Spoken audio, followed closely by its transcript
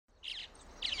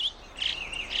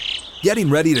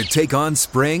Getting ready to take on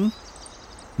spring?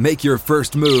 Make your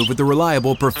first move with the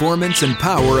reliable performance and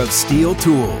power of Steel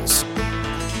tools.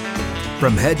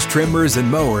 From hedge trimmers and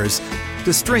mowers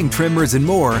to string trimmers and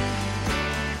more,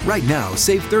 right now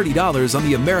save $30 on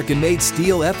the American-made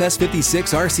Steel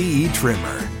FS56 RCE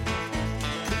trimmer.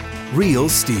 Real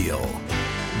Steel.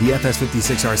 The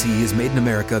FS56 RCE is made in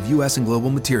America of U.S. and global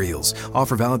materials.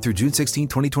 Offer valid through June 16,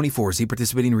 2024. See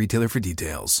participating retailer for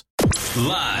details.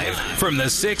 Live from the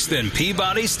 6th and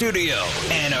Peabody Studio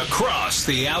and across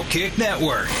the Outkick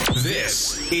Network,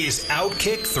 this is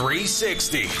Outkick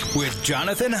 360 with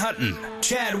Jonathan Hutton,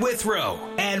 Chad Withrow,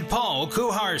 and Paul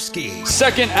Kuharsky.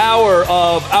 Second hour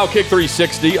of Outkick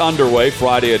 360 underway,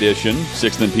 Friday edition.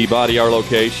 6th and Peabody, our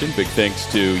location. Big thanks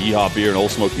to Yeehaw Beer and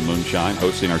Old Smoky Moonshine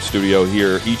hosting our studio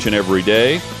here each and every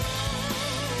day.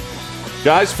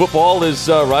 Guys, football is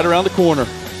right around the corner.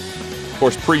 Of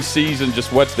course, preseason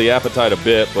just whets the appetite a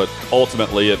bit, but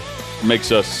ultimately it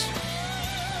makes us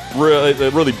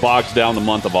it really bogs down the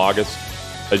month of August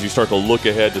as you start to look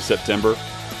ahead to September.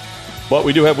 But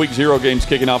we do have Week 0 games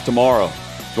kicking off tomorrow.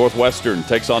 Northwestern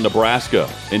takes on Nebraska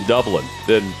in Dublin.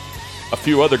 Then a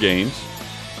few other games,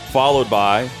 followed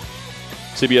by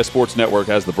CBS Sports Network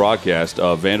has the broadcast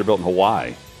of Vanderbilt and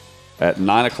Hawaii at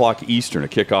 9 o'clock Eastern, a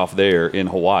kickoff there in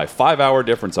Hawaii. 5-hour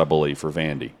difference, I believe, for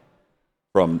Vandy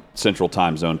from Central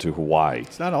Time Zone to Hawaii.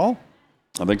 It's not all?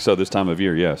 I think so this time of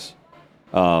year, yes.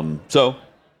 So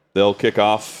they'll kick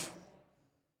off,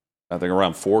 I think,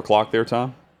 around 4 o'clock their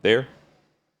time there.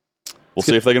 We'll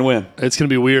see if they can win. It's going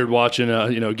to be weird watching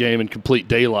a game in complete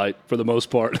daylight for the most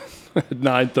part at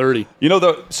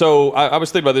 9:30. So I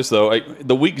was thinking about this, though.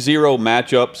 The Week 0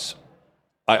 matchups,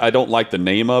 I don't like the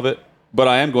name of it, but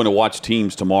I am going to watch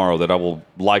teams tomorrow that I will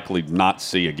likely not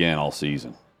see again all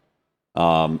season.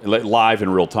 Live in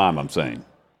real time, I'm saying.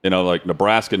 Like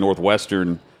Nebraska,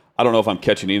 Northwestern, I don't know if I'm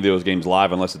catching any of those games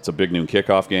live unless it's a big noon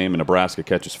kickoff game and Nebraska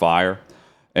catches fire.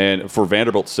 And for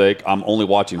Vanderbilt's sake, I'm only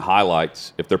watching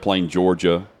highlights if they're playing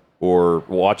Georgia or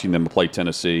watching them play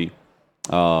Tennessee.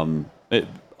 That's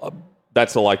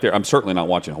the like there. I'm certainly not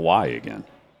watching Hawaii again.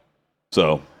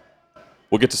 So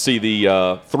we'll get to see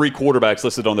the 3 quarterbacks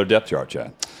listed on their depth chart,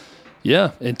 Chad.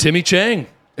 Yeah, and Timmy Chang,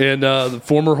 and the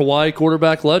former Hawaii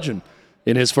quarterback legend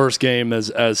in his first game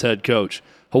as head coach.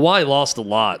 Hawaii lost a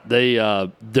lot.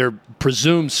 Their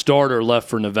presumed starter left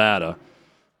for Nevada.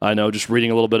 I know, just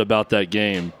reading a little bit about that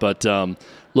game. But,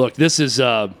 look, this is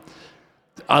I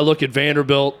look at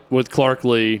Vanderbilt with Clark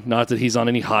Lee, not that he's on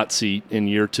any hot seat in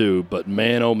year 2, but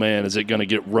man, oh man, is it going to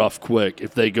get rough quick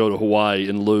if they go to Hawaii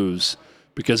and lose.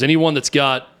 Because anyone that's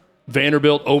got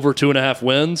Vanderbilt over 2.5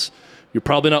 wins, you're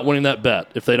probably not winning that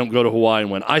bet if they don't go to Hawaii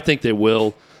and win. I think they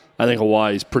will. I think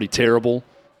Hawaii is pretty terrible.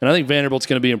 And I think Vanderbilt's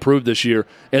going to be improved this year.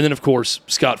 And then, of course,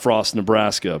 Scott Frost,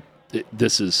 Nebraska.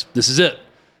 This is it.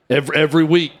 Every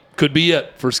week could be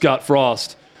it for Scott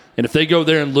Frost. And if they go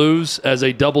there and lose as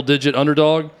a double-digit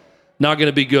underdog, not going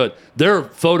to be good. There are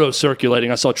photos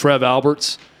circulating. I saw Trev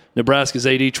Alberts, Nebraska's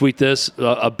AD, tweet this,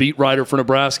 a beat writer for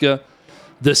Nebraska.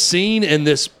 The scene in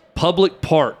this public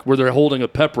park where they're holding a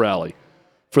pep rally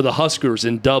for the Huskers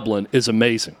in Dublin is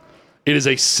amazing. It is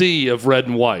a sea of red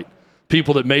and white.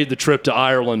 People that made the trip to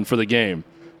Ireland for the game.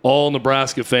 All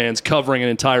Nebraska fans covering an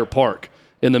entire park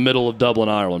in the middle of Dublin,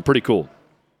 Ireland. Pretty cool.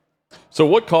 So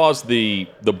what caused the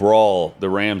brawl, the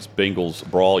Rams-Bengals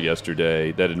brawl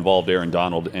yesterday that involved Aaron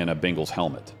Donald and a Bengals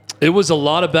helmet? It was a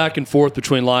lot of back and forth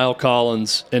between Lyle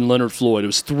Collins and Leonard Floyd. It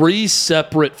was 3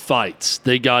 separate fights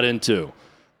they got into,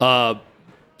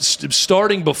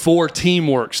 starting before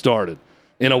teamwork started.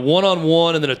 In a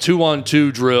 1-on-1 and then a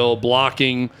 2-on-2 drill,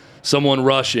 blocking someone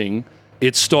rushing,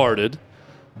 it started.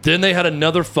 Then they had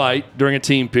another fight during a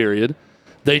team period.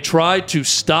 They tried to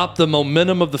stop the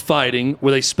momentum of the fighting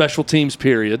with a special teams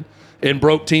period and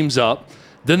broke teams up.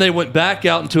 Then they went back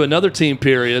out into another team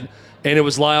period, and it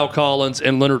was Lyle Collins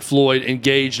and Leonard Floyd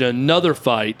engaged in another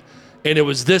fight. And it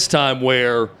was this time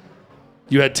where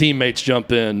you had teammates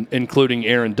jump in, including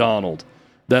Aaron Donald,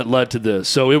 that led to this.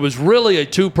 So it was really a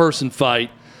 2-person fight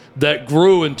that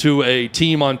grew into a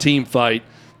team-on-team fight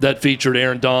that featured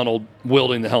Aaron Donald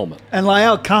wielding the helmet. And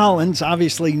Lyle Collins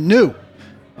obviously new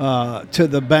to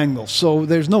the Bengals, so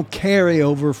there's no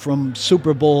carryover from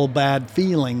Super Bowl bad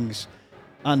feelings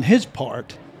on his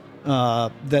part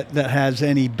that has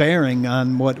any bearing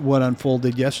on what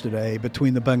unfolded yesterday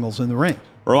between the Bengals and the Rams.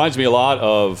 Reminds me a lot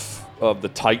of the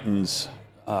Titans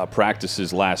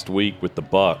practices last week with the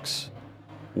Bucs,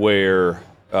 where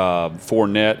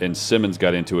Fournette and Simmons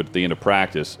got into it at the end of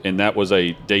practice, and that was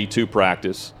a day 2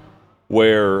 practice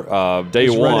where day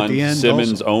 1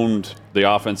 Simmons also owned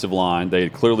the offensive line. They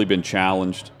had clearly been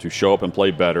challenged to show up and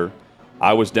play better.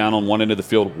 I was down on one end of the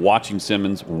field watching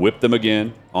Simmons whip them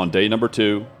again on day number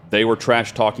 2. They were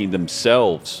trash talking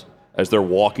themselves as they're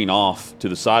walking off to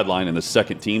the sideline and the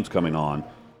second team's coming on,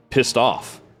 pissed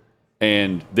off.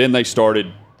 And then they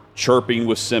started chirping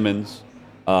with Simmons.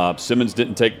 Simmons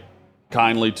didn't take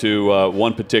kindly to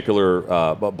one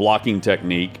particular blocking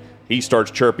technique. He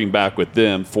starts chirping back with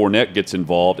them. Fournette gets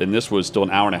involved, and this was still an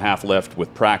hour and a half left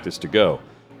with practice to go.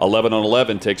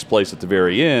 11-on-11 takes place at the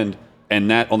very end,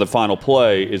 and that on the final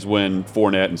play is when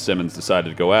Fournette and Simmons decided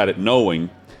to go at it, knowing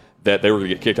that they were going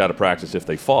to get kicked out of practice if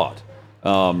they fought.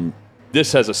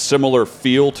 This has a similar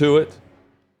feel to it,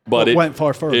 but it went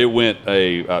far further. It went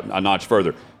a notch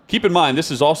further. Keep in mind,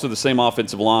 this is also the same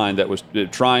offensive line that was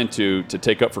trying to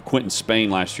take up for Quentin Spain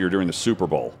last year during the Super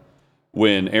Bowl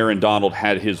when Aaron Donald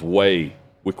had his way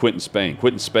with Quentin Spain.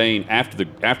 Quentin Spain, after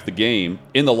the game,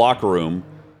 in the locker room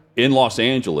in Los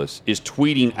Angeles, is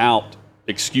tweeting out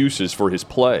excuses for his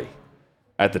play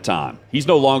at the time. He's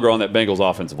no longer on that Bengals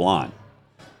offensive line.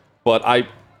 But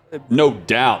no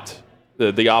doubt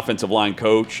the offensive line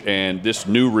coach and this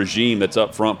new regime that's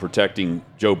up front protecting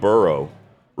Joe Burrow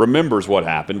remembers what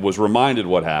happened, was reminded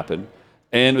what happened,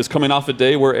 and was coming off a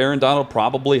day where Aaron Donald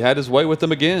probably had his way with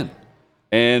them again.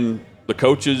 And the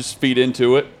coaches feed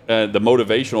into it, the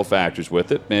motivational factors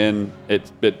with it, and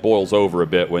it boils over a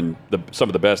bit when some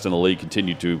of the best in the league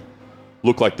continue to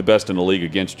look like the best in the league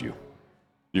against you.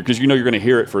 Because you're going to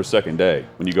hear it for a second day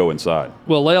when you go inside.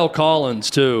 Well, La'el Collins,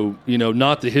 too,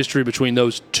 not the history between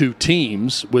those two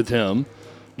teams with him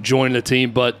joining the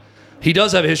team, but he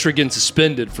does have a history getting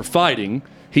suspended for fighting.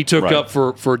 He took up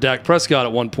for Dak Prescott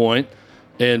at one point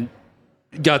and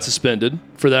got suspended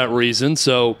for that reason.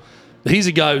 So he's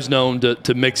a guy who's known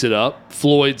to mix it up.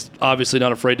 Floyd's obviously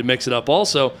not afraid to mix it up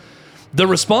also. The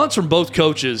response from both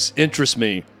coaches interests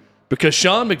me because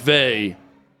Sean McVay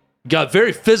got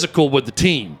very physical with the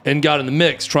team and got in the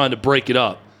mix trying to break it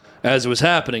up as it was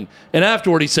happening. And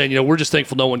afterward, he's saying, we're just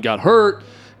thankful no one got hurt.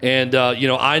 And,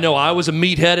 I know I was a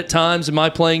meathead at times in my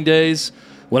playing days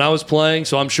when I was playing,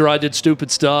 so I'm sure I did stupid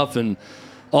stuff and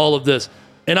all of this.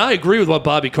 And I agree with what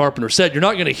Bobby Carpenter said. You're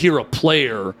not going to hear a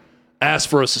player ask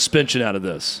for a suspension out of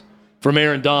this from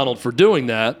Aaron Donald for doing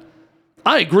that.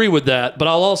 I agree with that, but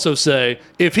I'll also say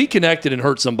if he connected and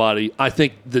hurt somebody, I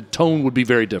think the tone would be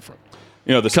very different.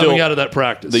 Coming out of that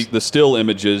practice. The still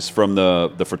images from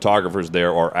the photographers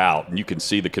there are out, and you can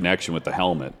see the connection with the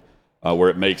helmet where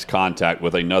it makes contact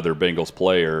with another Bengals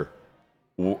player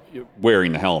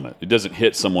wearing the helmet. It doesn't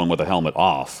hit someone with a helmet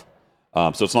off.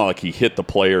 So it's not like he hit the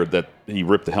player that he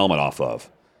ripped the helmet off of.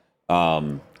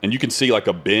 And you can see like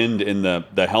a bend in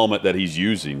the helmet that he's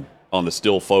using on the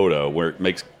still photo where it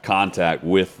makes contact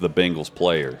with the Bengals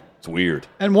player. It's weird.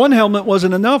 And one helmet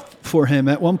wasn't enough for him.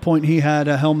 At one point, he had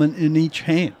a helmet in each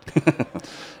hand.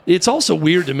 It's also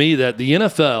weird to me that the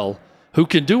NFL, who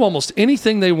can do almost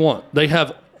anything they want, they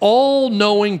have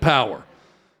all-knowing power.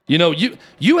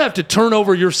 You have to turn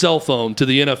over your cell phone to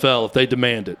the NFL if they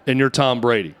demand it, and you're Tom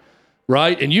Brady,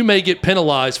 right? And you may get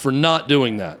penalized for not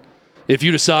doing that if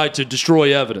you decide to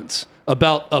destroy evidence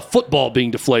about a football being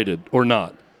deflated or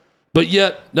not. But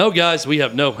yet, no, guys, we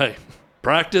have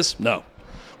practice? No.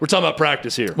 We're talking about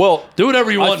practice here. Well, do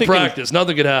whatever you want in practice.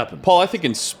 Nothing could happen. Paul, I think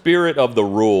in spirit of the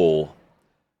rule,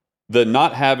 the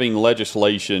not having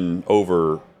legislation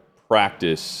over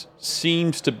practice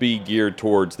seems to be geared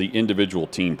towards the individual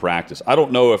team practice. I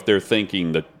don't know if they're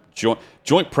thinking that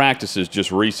joint practices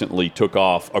just recently took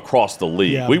off across the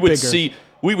league. Yeah, we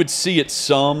would see it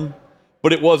some,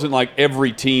 but it wasn't like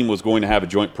every team was going to have a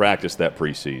joint practice that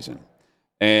preseason.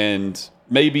 And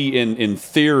maybe in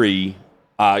theory,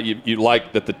 you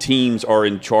like that the teams are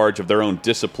in charge of their own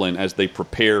discipline as they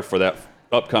prepare for that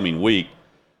upcoming week.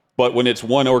 But when it's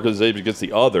one organization against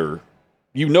the other,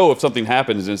 if something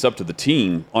happens and it's up to the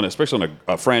team, especially on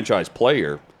a franchise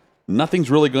player, nothing's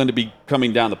really going to be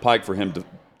coming down the pike for him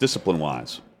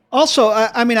discipline-wise. Also,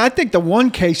 I think the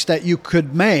one case that you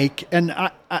could make, and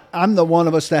I'm the one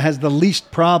of us that has the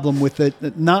least problem with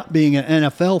it not being an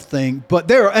NFL thing, but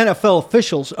there are NFL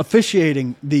officials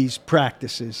officiating these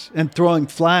practices and throwing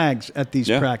flags at these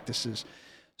practices.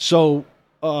 So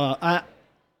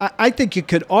I think you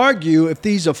could argue if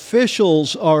these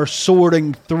officials are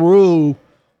sorting through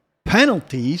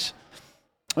penalties,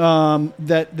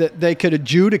 that they could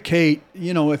adjudicate,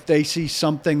 if they see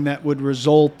something that would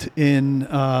result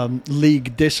in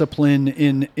league discipline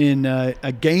in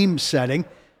a game setting,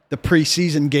 the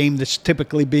preseason game that's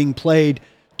typically being played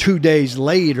 2 days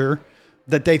later,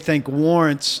 that they think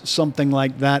warrants something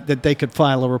like that they could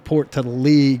file a report to the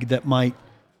league that might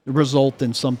result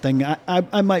in something.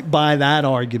 I might buy that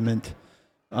argument.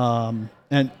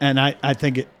 And I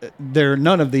think there are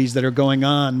none of these that are going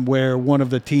on where one of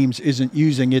the teams isn't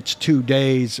using its 2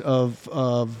 days of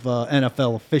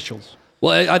NFL officials.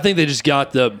 Well, I think they just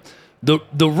got the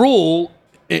rule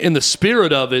in the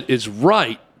spirit of it is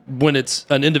right when it's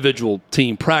an individual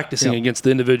team practicing against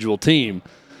the individual team.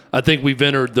 I think we've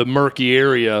entered the murky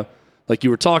area, like you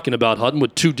were talking about, Hutton,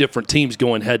 with 2 different teams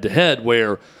going head-to-head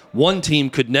where one team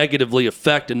could negatively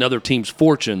affect another team's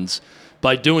fortunes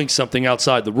by doing something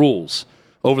outside the rules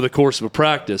over the course of a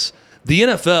practice. The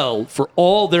NFL, for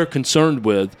all they're concerned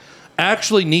with,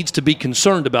 actually needs to be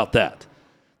concerned about that.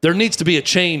 There needs to be a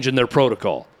change in their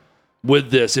protocol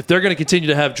with this. If they're going to continue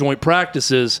to have joint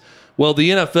practices, well,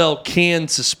 the NFL can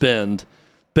suspend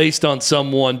based on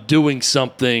someone doing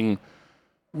something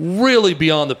really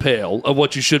beyond the pale of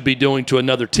what you should be doing to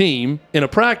another team in a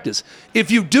practice.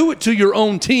 If you do it to your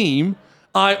own team,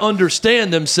 I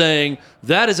understand them saying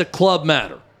that is a club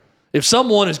matter. If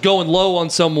someone is going low on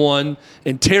someone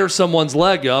and tears someone's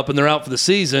leg up and they're out for the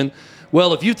season,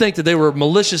 well, if you think that they were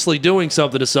maliciously doing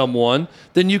something to someone,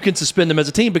 then you can suspend them as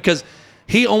a team because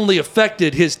he only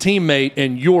affected his teammate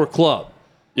and your club.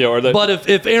 Yeah, but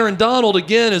if Aaron Donald,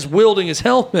 again, is wielding his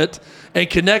helmet and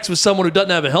connects with someone who doesn't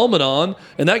have a helmet on,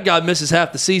 and that guy misses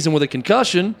half the season with a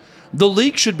concussion, the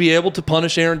league should be able to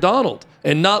punish Aaron Donald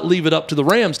and not leave it up to the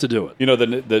Rams to do it. You know,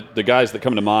 the guys that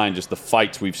come to mind, just the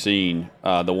fights we've seen,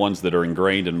 the ones that are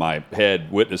ingrained in my head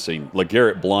witnessing,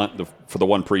 LeGarrette Blount, for the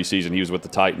one preseason, he was with the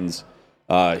Titans.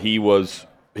 He was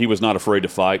not afraid to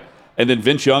fight. And then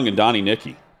Vince Young and Donnie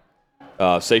Nicky.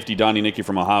 Safety Donnie Nicky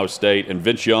from Ohio State, and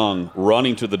Vince Young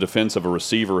running to the defense of a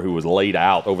receiver who was laid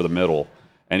out over the middle.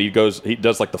 And he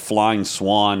does like the flying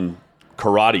swan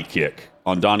karate kick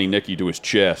on Donnie Nicky to his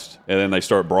chest, and then they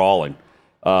start brawling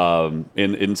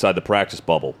inside the practice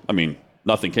bubble. I mean,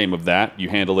 nothing came of that. You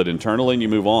handle it internally and you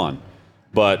move on.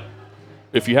 But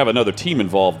if you have another team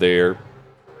involved there,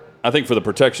 I think for the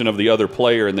protection of the other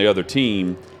player and the other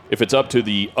team, if it's up to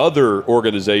the other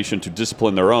organization to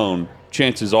discipline their own,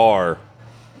 chances are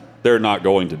they're not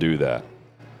going to do that.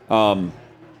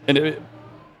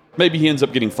 Maybe he ends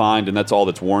up getting fined, and that's all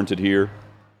that's warranted here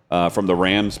from the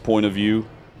Rams' point of view.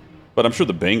 But I'm sure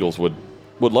the Bengals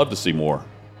would love to see more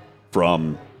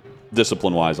from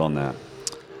discipline-wise on that.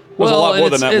 There's a lot more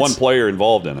than that one player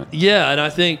involved in it. Yeah, and I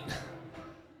think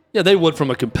they would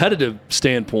from a competitive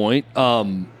standpoint.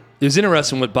 It was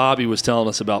interesting what Bobby was telling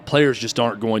us about players just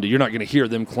aren't going to – you're not going to hear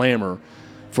them clamor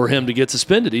for him to get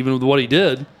suspended, even with what he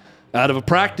did out of a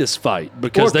practice fight,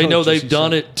 because they know they've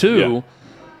done it too. Yeah.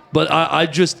 But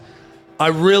I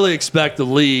really expect the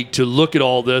league to look at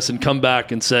all this and come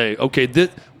back and say, okay,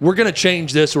 we're going to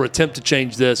change this or attempt to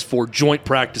change this for joint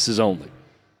practices only.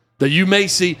 That you may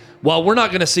see, while we're not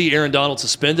going to see Aaron Donald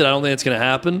suspended, I don't think it's going to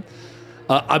happen.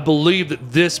 I believe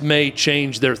that this may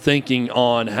change their thinking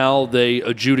on how they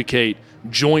adjudicate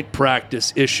joint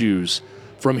practice issues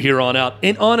from here on out.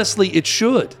 And honestly, it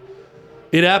should.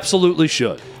 It absolutely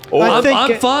should.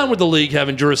 I'm fine with the league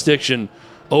having jurisdiction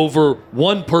over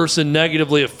one person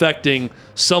negatively affecting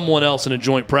someone else in a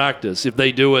joint practice if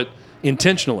they do it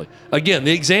intentionally. Again,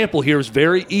 the example here is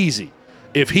very easy.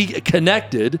 If he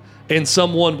connected and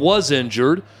someone was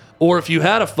injured, or if you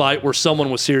had a fight where someone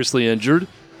was seriously injured,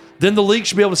 then the league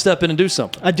should be able to step in and do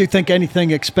something. I do think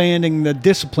anything expanding the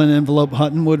discipline envelope,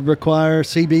 Hutton, would require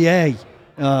CBA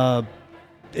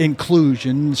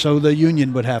inclusion, so the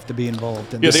union would have to be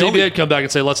involved in the CBA would come back and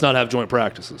say, let's not have joint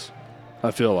practices.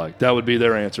 I feel like that would be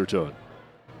their answer to it.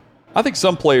 I think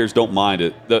some players don't mind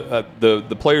it.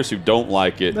 The players who don't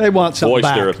like it, they want something voice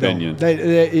back, their opinion.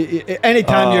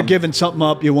 Anytime you're giving something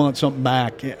up, you want something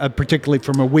back, particularly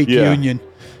from a weak union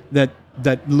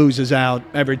that loses out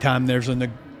every time there's a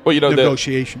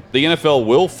negotiation. The NFL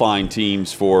will fine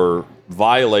teams for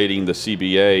violating the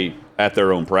CBA at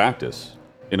their own practice.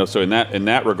 So in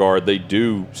that regard, they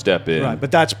do step in. Right,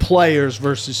 but that's players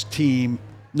versus team,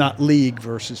 not league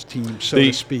versus team,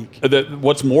 to speak.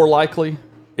 What's more likely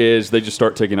is they just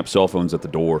start taking up cell phones at the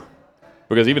door.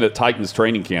 Because even at Titans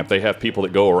training camp, they have people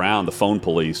that go around, the phone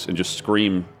police, and just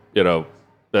scream,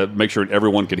 make sure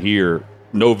everyone can hear,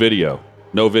 no video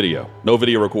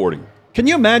recording. Can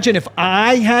you imagine if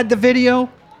I had the video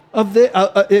of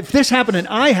if this happened and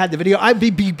I had the video, I'd be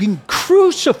being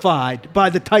crucified by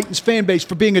the Titans fan base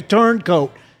for being a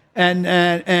turncoat and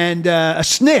a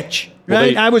snitch,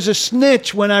 right? I was a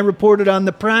snitch when I reported on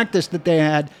the practice that they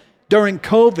had during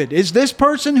COVID. Is this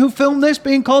person who filmed this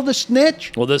being called a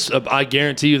snitch? Well, I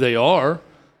guarantee you they are,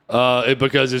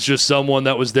 because it's just someone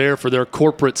that was there for their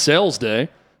corporate sales day.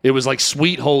 It was like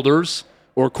suite holders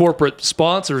or corporate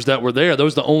sponsors that were there.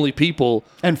 Those are the only people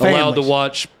allowed to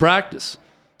watch practice.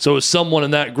 So as someone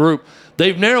in that group,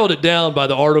 they've narrowed it down by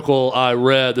the article I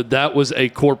read that was a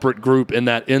corporate group in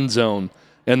that end zone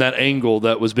and that angle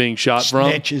that was being shot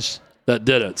Snitches. from that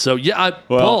did it. So, yeah,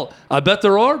 Paul, I bet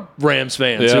there are Rams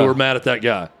fans who are mad at that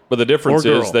guy. But the difference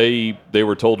is they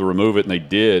were told to remove it, and they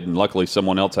did, and luckily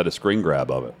someone else had a screen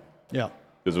grab of it. Yeah.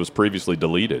 Because it was previously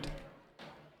deleted.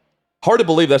 Hard to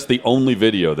believe that's the only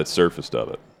video that surfaced of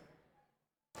it.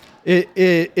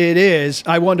 It is.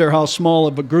 I wonder how small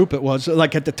of a group it was.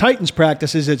 Like at the Titans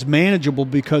practices, it's manageable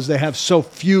because they have so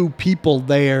few people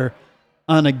there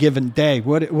on a given day.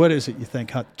 What is it, you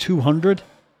think? 200?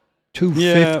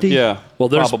 250? Yeah, well,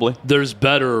 probably. There's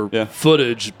better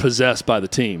footage possessed by the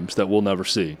teams that we'll never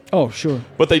see. Oh, sure.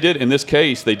 But they did, in this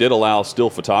case, they did allow still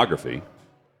photography.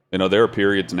 You know, there are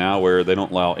periods now where they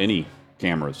don't allow any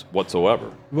cameras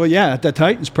whatsoever. Well, yeah, at the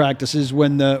Titans practices,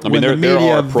 when the there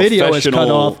media are video is cut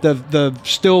professional- off, the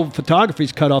still photography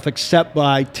is cut off except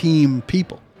by team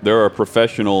people. There are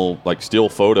professional, like, still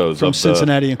photos From of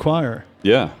Cincinnati Enquirer.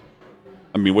 Yeah.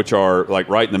 I mean, which are, like,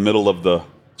 right in the middle of the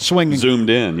Swinging.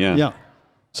 zoomed in, Yeah.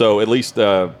 So at least,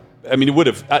 I mean, it would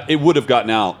have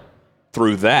gotten out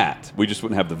through that. We just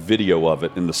wouldn't have the video of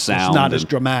it and the sound. It's not as and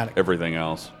dramatic. Everything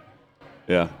else.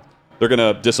 Yeah. They're going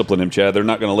to discipline him, Chad. They're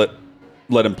not going to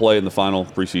let him play in the final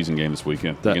preseason game this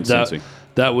weekend against Cincy.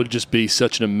 That would just be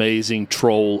such an amazing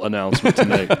troll announcement to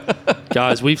make.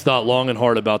 Guys, we've thought long and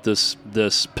hard about this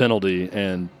penalty,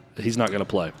 and he's not going to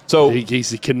play. So he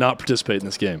cannot participate in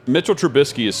this game. Mitchell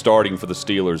Trubisky is starting for the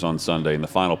Steelers on Sunday in the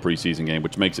final preseason game,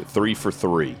 which makes it 3 for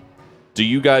 3. Do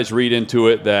you guys read into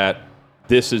it that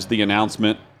this is the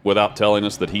announcement without telling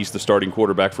us that he's the starting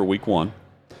quarterback for Week 1?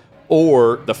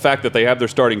 Or the fact that they have their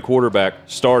starting quarterback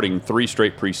starting 3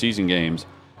 straight preseason games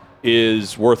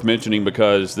is worth mentioning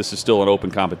because this is still an open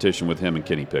competition with him and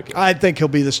Kenny Pickett? I think he'll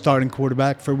be the starting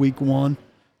quarterback for Week 1.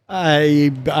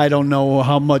 I don't know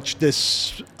how much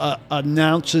this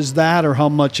announces that or how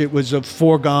much it was a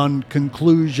foregone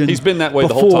conclusion. He's been that way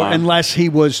before, the whole time. Unless he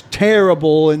was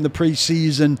terrible in the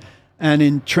preseason and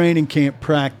in training camp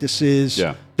practices.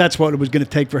 Yeah. That's what it was going to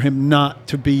take for him not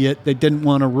to be it. They didn't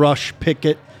want to rush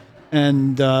Pickett,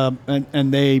 and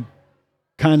they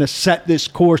kind of set this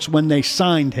course when they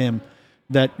signed him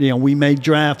that, we may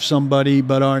draft somebody,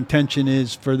 but our intention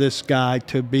is for this guy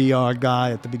to be our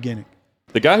guy at the beginning.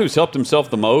 The guy who's helped himself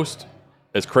the most,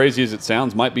 as crazy as it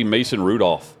sounds, might be Mason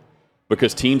Rudolph,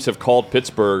 because teams have called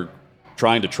Pittsburgh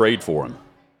trying to trade for him,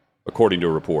 according to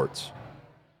reports.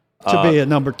 To be a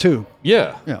number 2.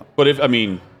 Yeah. Yeah. But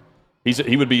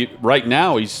he would be right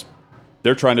now.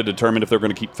 They're trying to determine if they're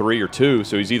going to keep 3 or 2.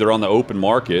 So he's either on the open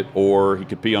market or he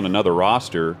could be on another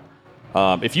roster.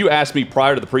 If you asked me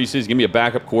prior to the preseason, give me a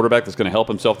backup quarterback that's going to help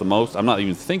himself the most, I'm not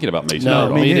even thinking about Mason No,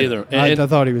 Rudolph. me neither. I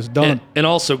thought he was done. And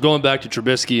also, going back to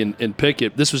Trubisky and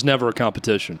Pickett, this was never a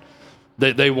competition.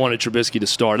 They wanted Trubisky to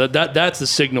start. That's the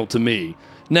signal to me.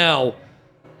 Now,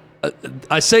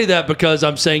 I say that because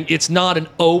I'm saying it's not an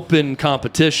open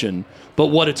competition, but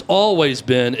what it's always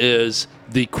been is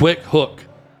the quick hook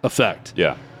effect.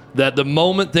 Yeah. That the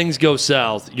moment things go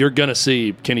south, you're going to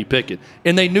see Kenny Pickett.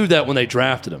 And they knew that when they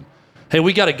drafted him. Hey,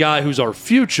 we got a guy who's our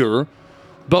future,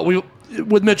 but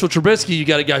with Mitchell Trubisky, you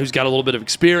got a guy who's got a little bit of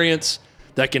experience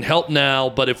that can help now.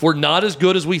 But if we're not as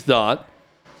good as we thought,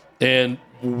 and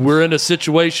we're in a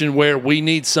situation where we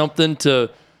need something to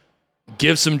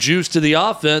give some juice to the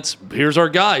offense, here's our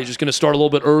guy. He's just going to start a little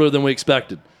bit earlier than we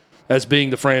expected as being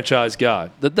the franchise guy.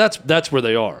 That's where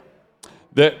they are.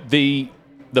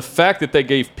 The fact that they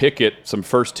gave Pickett some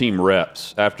first-team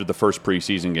reps after the first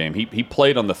preseason game, he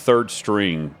played on the third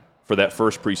string for that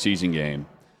first preseason game,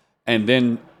 and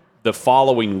then the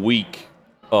following week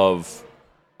of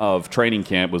training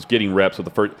camp was getting reps with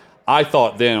the first. I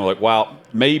thought then, like, wow,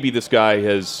 maybe this guy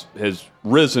has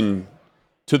risen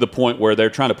to the point where they're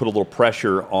trying to put a little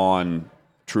pressure on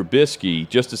Trubisky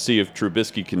just to see if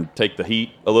Trubisky can take the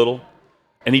heat a little,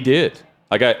 and he did.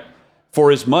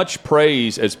 For as much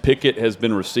praise as Pickett has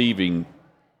been receiving,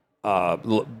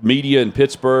 media in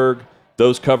Pittsburgh,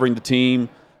 those covering the team,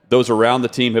 those around the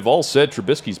team have all said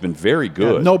Trubisky's been very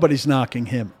good. Yeah, nobody's knocking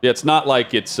him. Yeah, it's not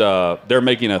like they're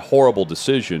making a horrible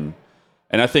decision,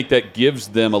 and I think that gives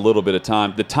them a little bit of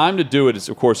time. The time to do it is,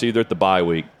 of course, either at the bye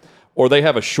week or they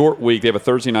have a short week. They have a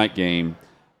Thursday night game,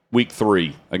 week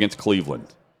 3 against Cleveland,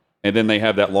 and then they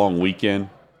have that long weekend.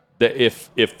 That if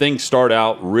things start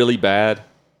out really bad,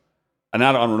 and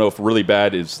I don't know if really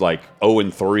bad is like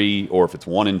 0-3 or if it's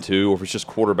 1-2 or if it's just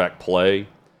quarterback play,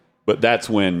 but that's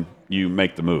when you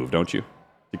make the move, don't you?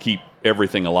 To keep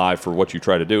everything alive for what you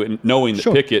try to do, and knowing that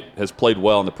Sure. Pickett has played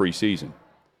well in the preseason.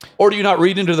 Or do you not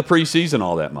read into the preseason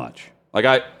all that much? Like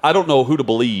I don't know who to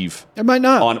believe They might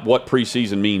not. on what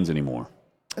preseason means anymore.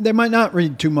 They might not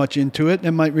read too much into it. They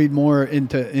might read more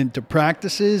into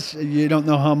practices. You don't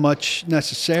know how much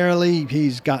necessarily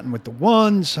he's gotten with the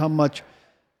ones, how much,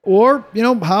 or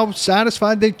how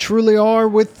satisfied they truly are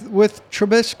with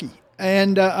Trubisky.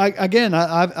 And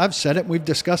I've said it. We've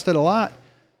discussed it a lot.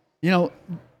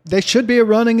 They should be a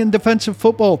running and defensive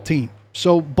football team.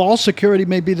 So ball security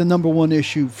may be the number one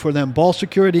issue for them. Ball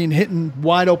security and hitting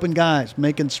wide open guys,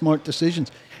 making smart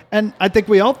decisions. And I think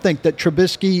we all think that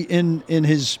Trubisky in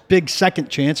his big second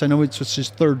chance, I know it's just his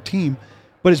third team,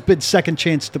 but his big second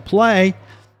chance to play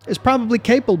is probably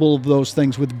capable of those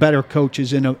things with better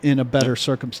coaches in a better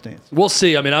circumstance. We'll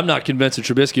see. I mean, I'm not convinced that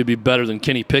Trubisky would be better than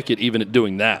Kenny Pickett even at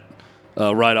doing that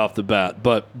right off the bat.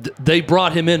 But they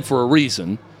brought him in for a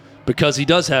reason because he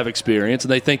does have experience,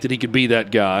 and they think that he could be that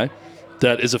guy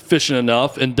that is efficient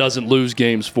enough and doesn't lose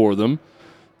games for them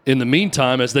in the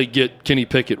meantime as they get Kenny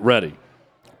Pickett ready.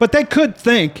 But they could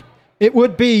think, it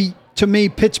would be, to me,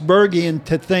 Pittsburghian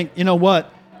to think, you know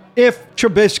what, if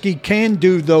Trubisky can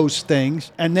do those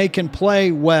things and they can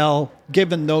play well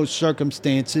given those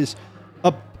circumstances,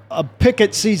 a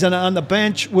Pickett season on the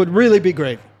bench would really be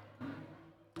great.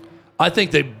 I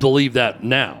think they believe that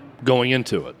now, going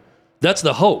into it. That's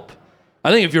the hope.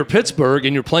 I think if you're Pittsburgh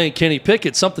and you're playing Kenny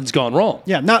Pickett, something's gone wrong.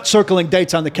 Yeah, not circling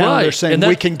dates on the calendar saying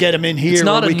we can get him in here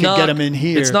or we can get him in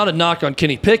here. It's not a knock on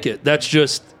Kenny Pickett. That's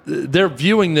just they're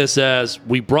viewing this as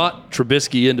we brought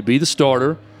Trubisky in to be the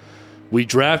starter. We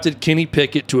drafted Kenny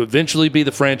Pickett to eventually be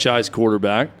the franchise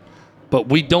quarterback, but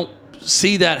we don't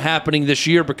see that happening this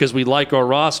year because we like our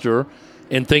roster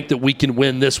and think that we can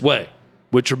win this way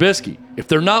with Trubisky. If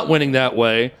they're not winning that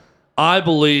way, I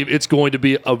believe it's going to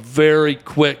be a very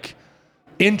quick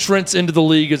entrance into the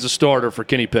league as a starter for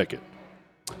Kenny Pickett.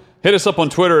 Hit us up on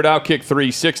Twitter at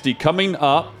Outkick360. Coming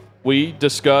up, we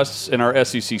discuss in our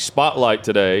SEC Spotlight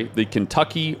today the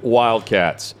Kentucky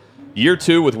Wildcats. Year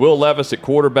 2 with Will Levis at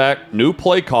quarterback, new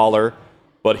play caller,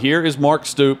 but here is Mark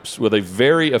Stoops with a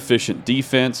very efficient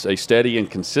defense, a steady and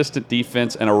consistent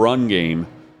defense, and a run game.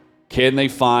 Can they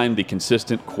find the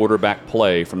consistent quarterback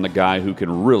play from the guy who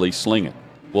can really sling it?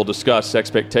 We'll discuss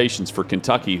expectations for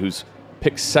Kentucky, who's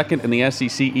picked second in the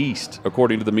SEC East,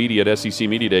 according to the media at SEC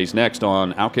Media Days, next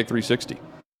on Outkick 360.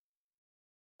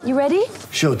 You ready?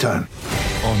 Showtime.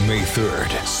 On May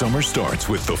 3rd, summer starts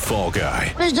with The Fall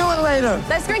Guy. Let's do it later.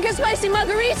 Let's drink a spicy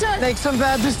margarita. Make some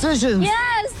bad decisions.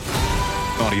 Yes!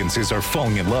 Audiences are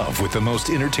falling in love with the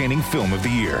most entertaining film of the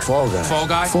year. Fall Guy. Fall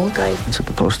Guy? Fall guy. That's what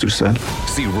the poster said.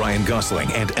 See Ryan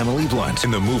Gosling and Emily Blunt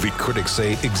in the movie critics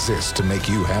say exists to make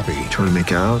you happy. Trying to make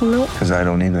it out? Nope. Because I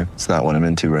don't either. It's not what I'm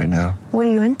into right now. What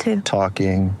are you into?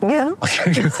 Talking. Yeah.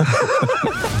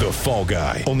 The Fall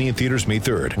Guy. Only in theaters May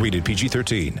 3rd. Rated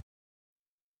PG-13.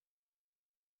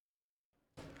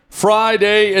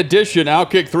 Friday edition,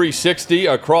 Outkick 360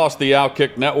 across the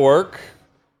Outkick Network.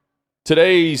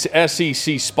 Today's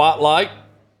SEC Spotlight,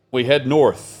 we head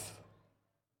north.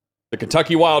 The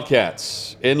Kentucky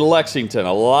Wildcats in Lexington.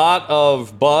 A lot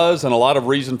of buzz and a lot of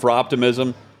reason for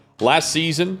optimism. Last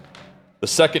season, the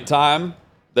second time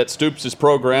that Stoops'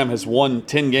 program has won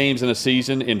 10 games in a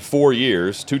season in 4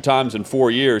 years, 2 times in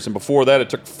 4 years, and before that it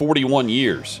took 41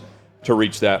 years to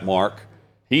reach that mark.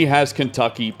 He has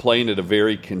Kentucky playing at a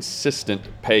very consistent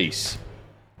pace.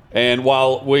 And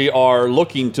while we are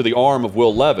looking to the arm of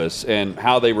Will Levis and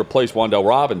how they replace Wan'Dale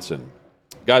Robinson,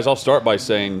 guys, I'll start by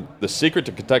saying the secret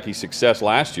to Kentucky's success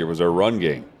last year was their run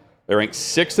game. They ranked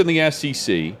 6th in the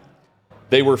SEC.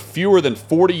 They were fewer than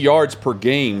 40 yards per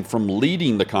game from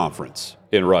leading the conference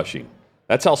in rushing.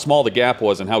 That's how small the gap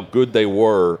was and how good they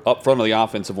were up front of the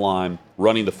offensive line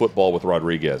running the football with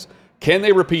Rodriguez. Can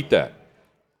they repeat that?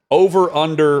 Over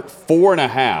under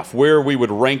 4.5, where we would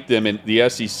rank them in the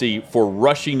SEC for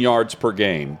rushing yards per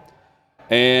game.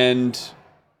 And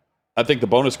I think the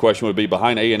bonus question would be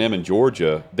behind A&M and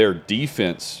Georgia, their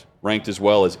defense ranked as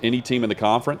well as any team in the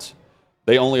conference.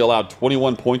 They only allowed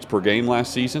 21 points per game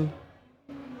last season.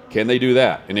 Can they do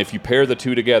that? And if you pair the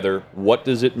two together, what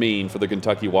does it mean for the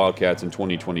Kentucky Wildcats in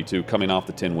 2022 coming off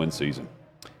the 10-win season?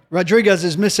 Rodriguez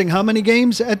is missing how many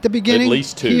games at the beginning? At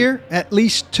least 2. Here? At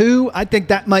least 2. I think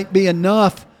that might be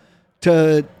enough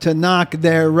to knock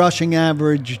their rushing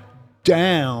average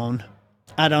down.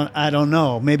 I don't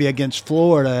know. Maybe against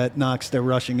Florida it knocks their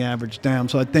rushing average down.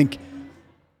 So I think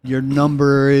your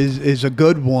number is a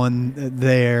good one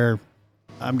there.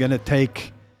 I'm going to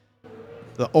take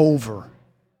the over.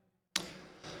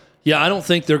 Yeah, I don't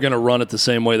think they're going to run it the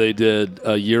same way they did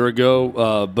a year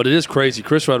ago, but it is crazy.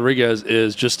 Chris Rodriguez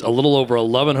is just a little over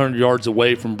 1,100 yards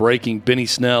away from breaking Benny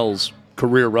Snell's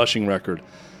career rushing record.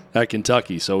 at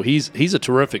Kentucky. So he's a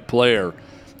terrific player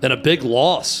and a big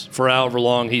loss for however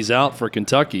long he's out for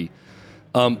Kentucky.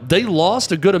 They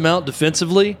lost a good amount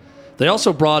defensively. They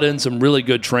also brought in some really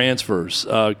good transfers.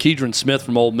 Keidron Smith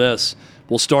from Ole Miss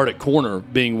will start at corner,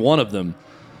 being one of them.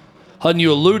 Hutton,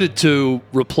 you alluded to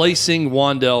replacing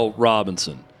Wan'Dale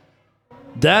Robinson.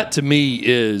 That, to me,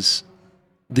 is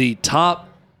the top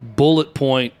bullet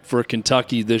point for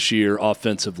Kentucky this year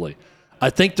offensively. I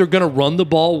think they're going to run the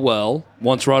ball well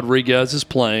once Rodriguez is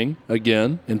playing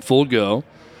again in full go.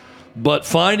 But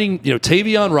finding,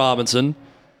 Tavion Robinson,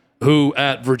 who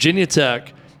at Virginia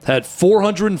Tech had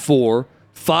 404,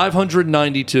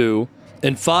 592,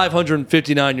 and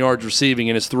 559 yards receiving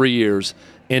in his 3 years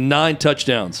and 9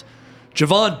 touchdowns.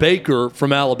 Javon Baker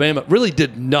from Alabama really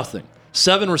did nothing.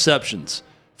 7 receptions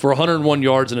for 101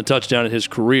 yards and a touchdown in his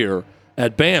career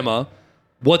at Bama.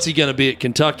 What's he going to be at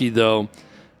Kentucky, though?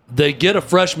 They get a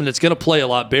freshman that's going to play a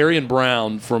lot, Berrien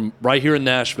Brown, from right here in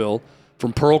Nashville,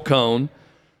 from Pearl Cone.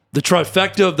 The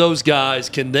trifecta of those guys,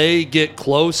 can they get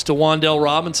close to Wan'Dale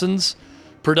Robinson's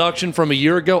production from a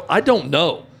year ago? I don't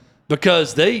know,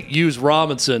 because they use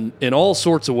Robinson in all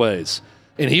sorts of ways,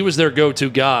 and he was their go-to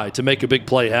guy to make a big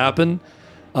play happen.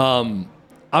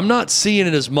 I'm not seeing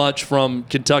it as much from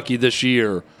Kentucky this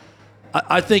year.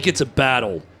 I think it's a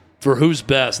battle for who's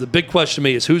best. The big question to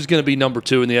me is who's going to be number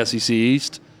 2 in the SEC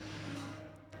East.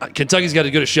 Kentucky's got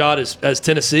as good a shot as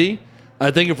Tennessee.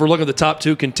 I think if we're looking at the top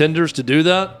 2 contenders to do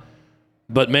that.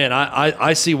 But, man,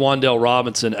 I see Wan'Dale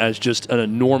Robinson as just an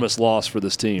enormous loss for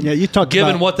this team. Yeah, you talked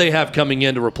given about what they have coming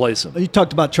in to replace him. You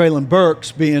talked about Traylon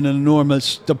Burks being an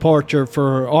enormous departure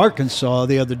for Arkansas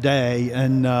the other day,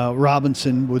 and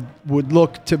Robinson would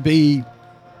look to be,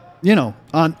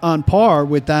 on par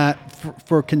with that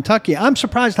for Kentucky. I'm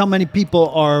surprised how many people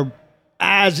are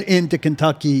as into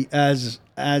Kentucky as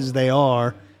they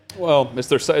are. Well, it's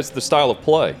the style of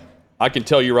play. I can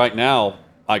tell you right now,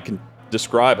 I can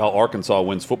describe how Arkansas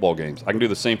wins football games. I can do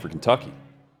the same for Kentucky.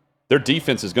 Their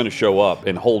defense is going to show up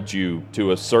and hold you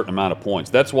to a certain amount of points.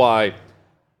 That's why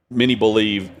many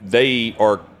believe they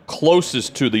are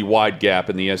closest to the wide gap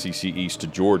in the SEC East to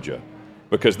Georgia,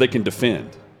 because they can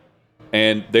defend.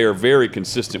 And they are very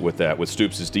consistent with that, with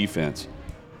Stoops' defense.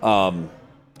 And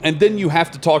then you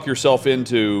have to talk yourself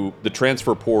into the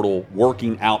transfer portal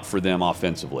working out for them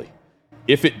offensively.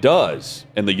 If it does,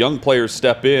 and the young players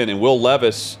step in, and Will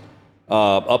Levis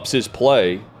ups his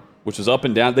play, which is up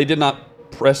and down. They did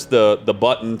not press the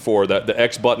button for the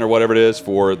X button or whatever it is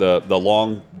for the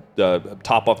long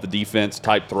top off the defense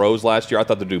type throws last year. I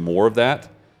thought they'd do more of that.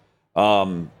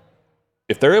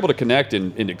 If they're able to connect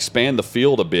and expand the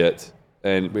field a bit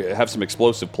and have some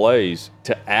explosive plays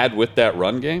to add with that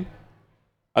run game,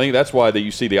 I think that's why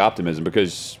you see the optimism,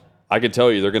 because I can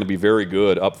tell you they're going to be very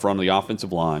good up front of the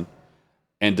offensive line.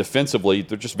 And defensively,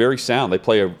 they're just very sound. They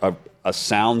play a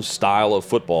sound style of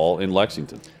football in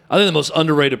Lexington. I think the most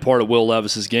underrated part of Will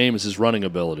Levis's game is his running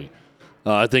ability.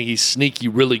 I think he's sneaky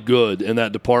really good in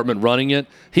that department running it.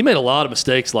 He made a lot of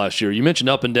mistakes last year. You mentioned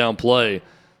up and down play.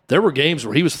 There were games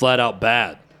where he was flat out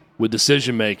bad with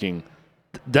decision making.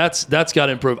 That's got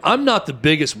to improve. I'm not the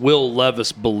biggest Will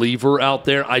Levis believer out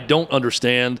there. I don't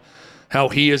understand how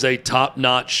he is a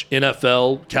top-notch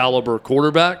NFL caliber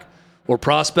quarterback or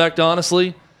prospect,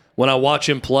 honestly. When I watch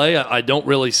him play, I don't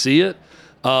really see it.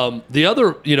 The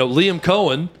other, Liam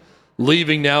Cohen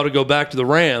leaving now to go back to the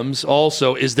Rams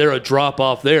also, is there a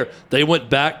drop-off there? They went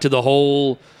back to the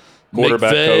whole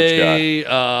quarterback McVay, coach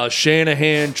guy.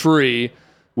 Shanahan tree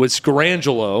with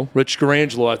Scarangelo. Rich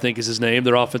Scarangelo, I think is his name,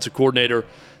 their offensive coordinator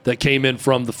that came in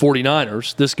from the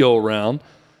 49ers this go-around.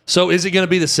 So is it going to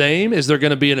be the same? Is there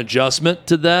going to be an adjustment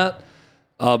to that?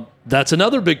 That's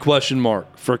another big question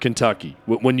mark for Kentucky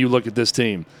when you look at this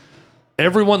team.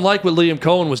 Everyone liked what Liam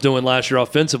Cohen was doing last year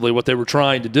offensively, what they were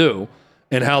trying to do,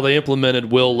 and how they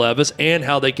implemented Will Levis, and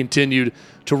how they continued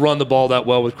to run the ball that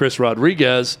well with Chris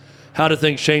Rodriguez. How do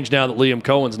things change now that Liam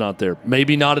Cohen's not there?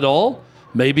 Maybe not at all.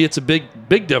 Maybe it's a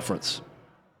big difference.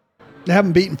 They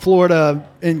haven't beaten Florida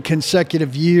in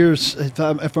consecutive years,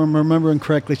 if I'm remembering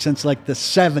correctly, since like the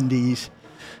 70s.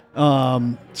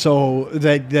 So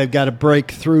they've got to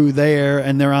break through there,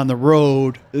 and they're on the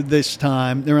road this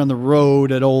time. They're on the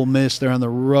road at Ole Miss. They're on the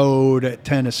road at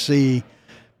Tennessee.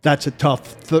 That's a tough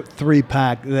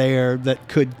three-pack there that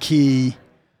could key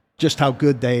just how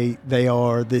good they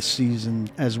are this season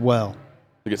as well.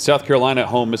 We get South Carolina at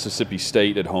home, Mississippi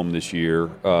State at home this year.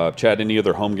 Chad, any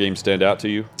other home games stand out to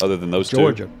you other than those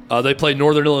Georgia. two? They play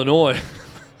Northern Illinois.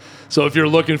 So if you're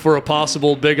looking for a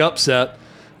possible big upset,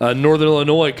 Northern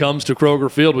Illinois comes to Kroger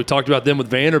Field. We talked about them with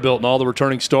Vanderbilt and all the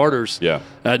returning starters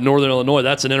at Northern Illinois.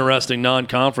 That's an interesting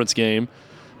non-conference game.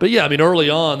 But yeah, I mean, early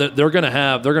on, they're going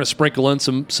to sprinkle in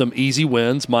some easy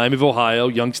wins. Miami of Ohio,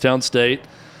 Youngstown State,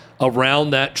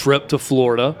 around that trip to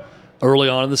Florida early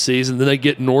on in the season. Then they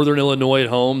get Northern Illinois at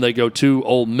home. They go to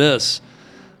Ole Miss.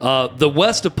 The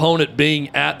West opponent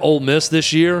being at Ole Miss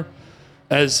this year,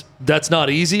 as that's not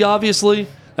easy, obviously.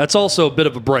 That's also a bit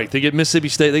of a break. They get Mississippi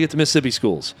State. They get to Mississippi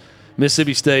schools,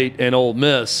 Mississippi State and Ole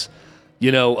Miss.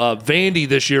 Vandy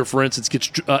this year, for instance,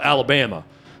 gets Alabama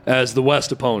as the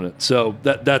West opponent. So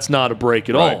that's not a break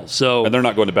at all. So and they're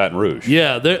not going to Baton Rouge.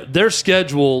 Yeah, their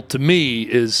schedule to me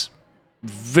is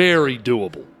very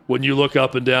doable when you look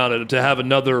up and down and to have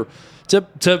another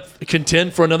to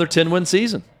contend for another 10-win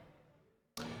season.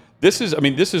 This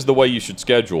is the way you should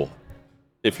schedule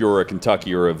if you're a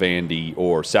Kentucky or a Vandy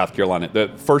or South Carolina.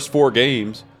 The first 4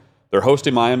 games, they're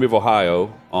hosting Miami of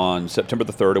Ohio on September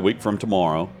the 3rd, a week from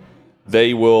tomorrow.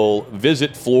 They will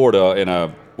visit Florida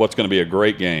in what's going to be a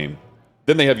great game.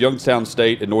 Then they have Youngstown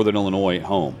State and Northern Illinois at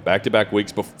home, back-to-back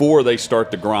weeks before they start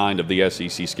the grind of the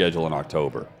SEC schedule in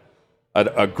October.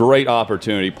 A great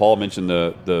opportunity. Paul mentioned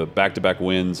the back-to-back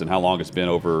wins and how long it's been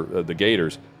over the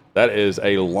Gators. That is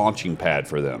a launching pad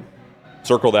for them.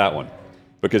 Circle that one.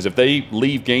 Because if they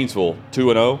leave Gainesville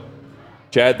 2-0,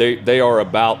 Chad, they are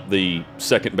about the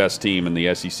second-best team in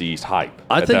the SEC East hype.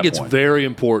 I think it's very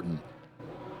important.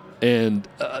 And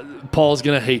Paul's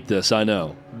going to hate this, I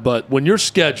know. But when you're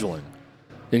scheduling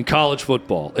in college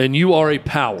football, and you are a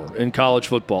power in college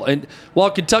football, and while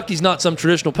Kentucky's not some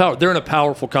traditional power, they're in a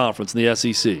powerful conference in the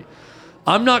SEC.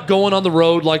 I'm not going on the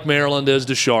road like Maryland is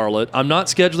to Charlotte. I'm not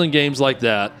scheduling games like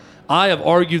that. I have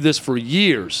argued this for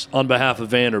years on behalf of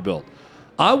Vanderbilt.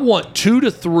 I want 2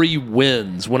 to 3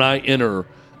 wins when I enter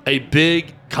a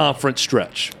big conference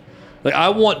stretch. Like I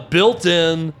want built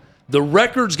in, the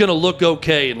record's going to look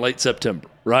okay in late September,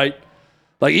 right?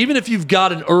 Like even if you've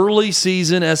got an early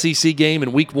season SEC game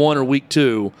in week 1 or week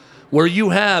 2, where you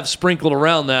have sprinkled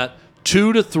around that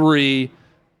 2 to 3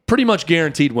 pretty much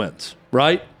guaranteed wins,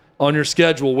 right? On your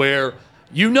schedule where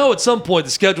at some point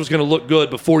the schedule's going to look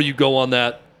good before you go on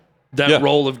that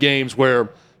roll of games where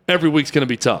every week's going to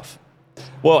be tough.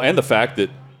 Well, and the fact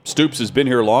that Stoops has been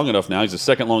here long enough now, he's the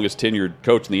second longest tenured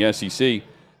coach in the SEC,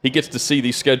 he gets to see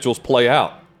these schedules play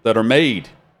out that are made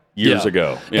years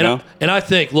ago. And I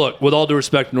think, look, with all due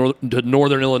respect to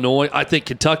Northern Illinois, I think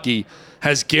Kentucky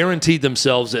has guaranteed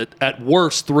themselves at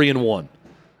worst 3-1.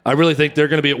 I really think they're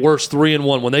going to be at worst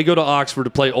 3-1. When they go to Oxford to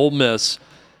play Ole Miss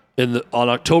on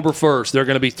October 1st, they're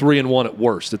going to be 3-1 at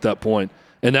worst at that point,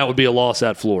 and that would be a loss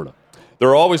at Florida. There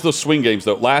are always those swing games,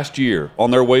 though. Last year, on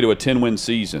their way to a 10-win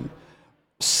season,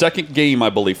 second game,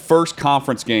 I believe, first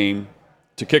conference game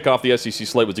to kick off the SEC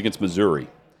slate was against Missouri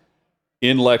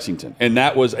in Lexington. And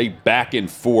that was a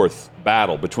back-and-forth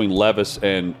battle between Levis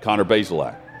and Connor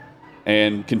Bazelak.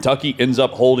 And Kentucky ends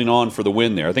up holding on for the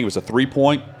win there. I think it was a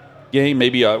 3-point game,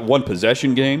 maybe a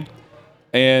 1-possession game.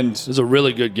 And it was a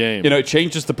really good game. It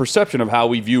changes the perception of how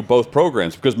we view both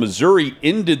programs because Missouri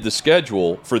ended the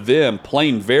schedule for them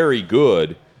playing very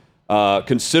good,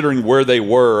 considering where they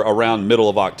were around middle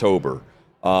of October.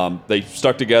 They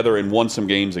stuck together and won some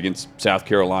games against South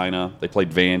Carolina. They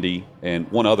played Vandy and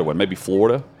one other one, maybe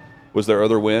Florida was their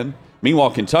other win.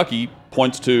 Meanwhile, Kentucky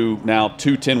points to now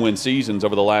 2 10-win seasons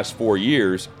over the last 4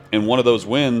 years, and one of those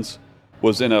wins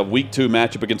was in a Week 2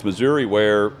 matchup against Missouri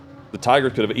where the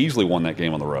Tigers could have easily won that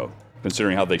game on the road,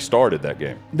 considering how they started that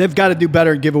game. They've got to do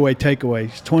better in giveaway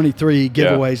takeaways. 23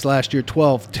 giveaways last year,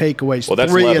 12 takeaways, well,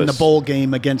 3 Levis. in the bowl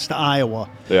game against Iowa.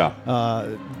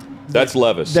 Yeah. That's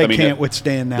Levis. They can't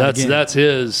withstand that again.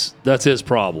 That's his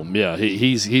problem. Yeah,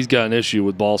 he's got an issue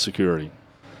with ball security.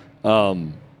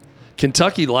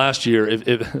 Kentucky last year,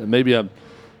 if maybe I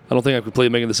don't think I'm completely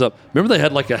making this up. Remember they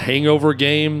had like a hangover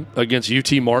game against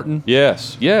UT Martin?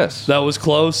 Yes. That was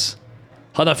close.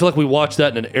 I feel like we watched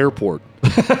that in an airport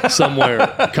somewhere,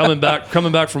 coming back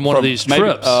from one of these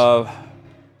trips.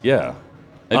 Yeah.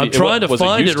 I'm trying to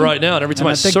find it right now, and every time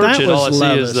I search it, all I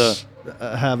see is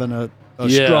the having a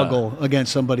struggle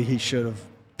against somebody he should have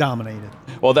dominated.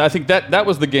 Well, I think that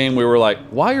was the game we were like,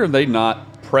 why are they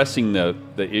not pressing the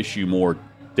issue more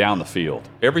down the field?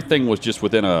 Everything was just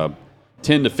within a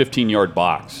 10 to 15-yard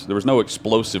box. There was no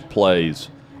explosive plays.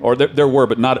 Or there were,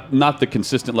 but not the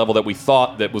consistent level that we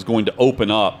thought that was going to open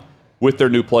up with their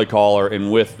new play caller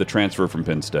and with the transfer from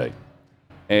Penn State.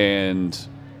 And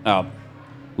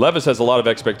Levis has a lot of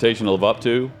expectation to live up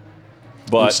to,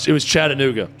 but it was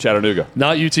Chattanooga.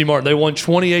 Not UT Martin. They won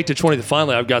 28-20.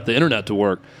 Finally, I've got the internet to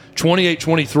work.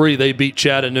 28-23, they beat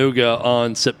Chattanooga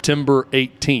on September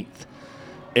 18th.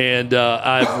 And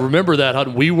I remember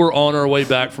that. We were on our way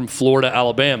back from Florida,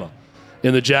 Alabama,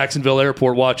 in the Jacksonville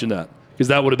airport watching that. because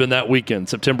that would have been that weekend,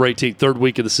 September 18th, third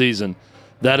week of the season.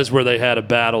 That is where they had a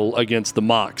battle against the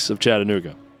Mocs of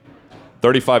Chattanooga.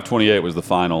 35-28 was the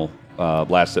final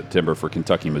last September for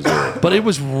Kentucky, Missouri. But it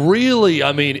was really,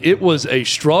 it was a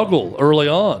struggle early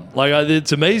on.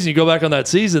 It's amazing. You go back on that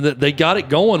season that they got it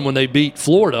going when they beat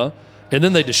Florida, and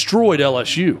then they destroyed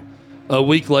LSU a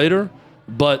week later,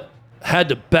 but had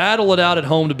to battle it out at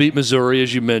home to beat Missouri,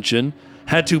 as you mentioned.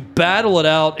 Had to battle it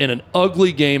out in an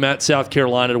ugly game at South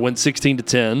Carolina to win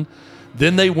 16-10.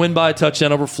 Then they win by a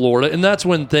touchdown over Florida, and that's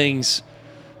when things,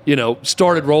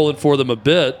 started rolling for them a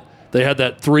bit. They had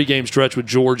that 3-game stretch with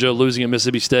Georgia, losing at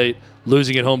Mississippi State,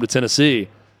 losing at home to Tennessee.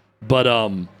 But,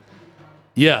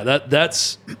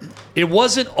 it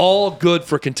wasn't all good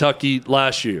for Kentucky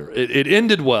last year. It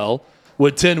ended well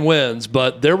with 10 wins,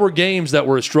 but there were games that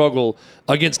were a struggle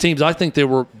against teams I think they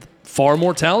were far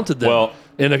more talented than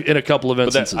in a couple of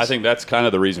instances. I think that's kind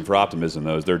of the reason for optimism,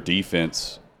 though, is their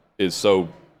defense is so,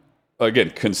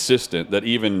 again, consistent that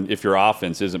even if your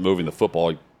offense isn't moving the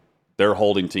football, they're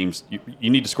holding teams. You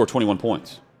need to score 21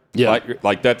 points. Yeah.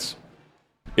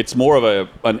 It's more of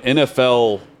an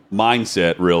NFL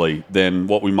mindset, really, than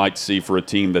what we might see for a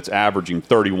team that's averaging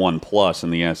 31-plus in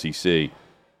the SEC.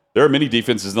 There are many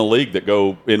defenses in the league that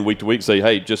go in week to week and say,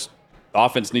 hey, just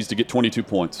offense needs to get 22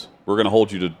 points. We're going to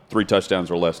hold you to 3 touchdowns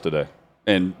or less today.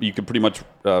 And you can pretty much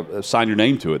sign your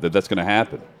name to it that's going to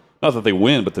happen. Not that they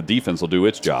win, but the defense will do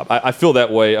its job. I feel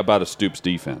that way about a Stoops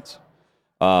defense.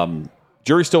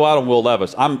 Jury's still out on Will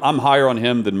Levis. I'm higher on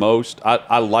him than most.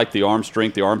 I like the arm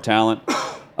strength, the arm talent.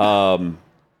 And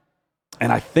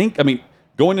I think,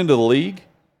 going into the league,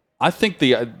 I think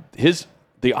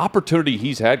the opportunity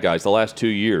he's had, guys, the last 2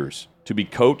 years to be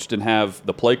coached and have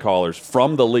the play callers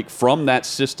from the league, from that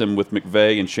system with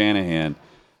McVay and Shanahan.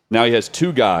 Now he has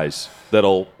 2 guys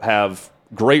that'll have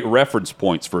great reference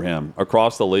points for him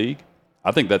across the league.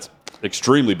 I think that's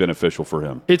extremely beneficial for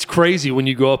him. It's crazy when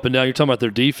you go up and down. You're talking about their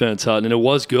defense, Hutton, and it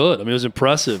was good. It was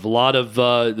impressive. A lot of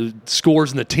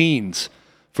scores in the teens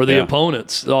for the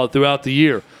opponents throughout the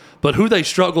year. But who they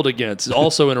struggled against is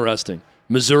also interesting.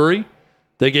 Missouri,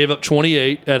 they gave up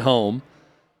 28 at home.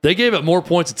 They gave up more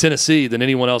points to Tennessee than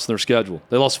anyone else in their schedule.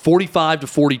 They lost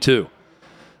 45-42.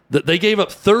 They gave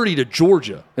up 30 to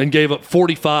Georgia and gave up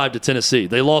 45 to Tennessee.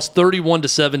 They lost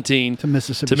 31-17 to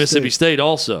Mississippi State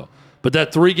also. But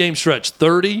that 3-game stretch,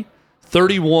 30,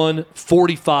 31,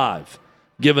 45,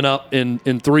 given up in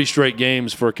 3 straight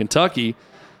games for Kentucky.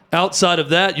 Outside of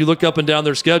that, you look up and down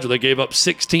their schedule. They gave up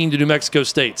 16 to New Mexico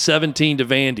State, 17 to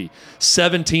Vandy,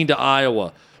 17 to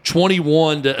Iowa,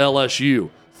 21 to LSU,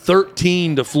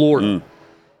 13 to Florida.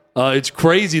 It's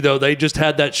crazy, though. They just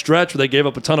had that stretch where they gave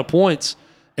up a ton of points,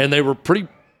 and they were pretty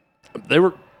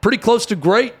close to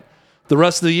great the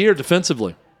rest of the year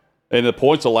defensively. And the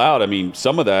points allowed,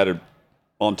 some of that are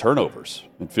on turnovers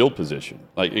and field position.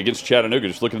 Like against Chattanooga,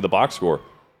 just looking at the box score,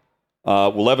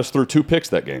 Will Levis threw 2 picks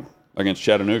that game against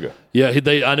Chattanooga. Yeah,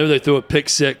 I know they threw a pick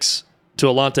 6 to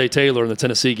Alontae Taylor in the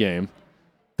Tennessee game.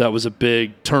 That was a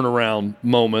big turnaround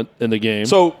moment in the game.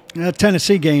 So that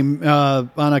Tennessee game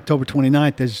on October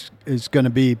 29th is going to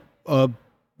be a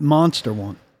monster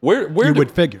one. Where you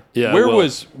would figure? Yeah,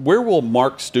 where will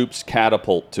Mark Stoops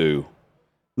catapult to?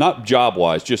 Not job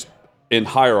wise, just in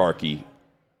hierarchy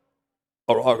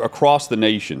across the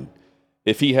nation.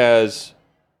 If he has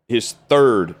his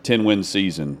 3rd 10-win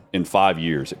season in 5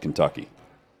 years at Kentucky,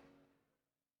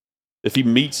 if he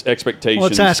meets expectations,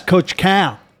 let's ask Coach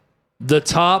Cal. The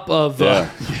top of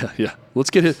yeah.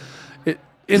 Let's get it.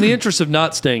 In the interest of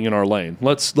not staying in our lane,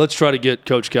 let's try to get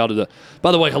Coach Cal to the.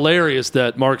 By the way, hilarious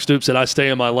that Mark Stoops said I stay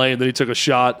in my lane. Then he took a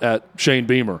shot at Shane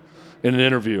Beamer in an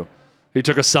interview. He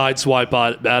took a side swipe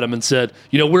at him and said,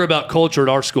 we're about culture at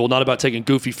our school, not about taking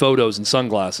goofy photos in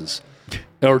sunglasses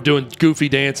or doing goofy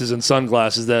dances in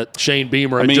sunglasses that Shane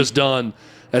Beamer had just done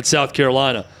at South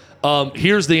Carolina.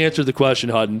 Here's the answer to the question,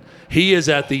 Hutton. He is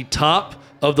at the top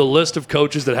of the list of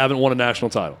coaches that haven't won a national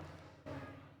title.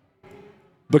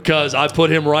 Because I put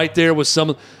him right there with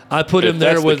some. I put him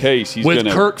there with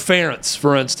Kirk Ferentz,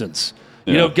 for instance.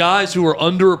 Yeah. Guys who are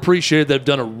underappreciated that have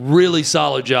done a really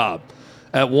solid job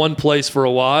at one place for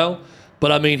a while.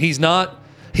 But he's not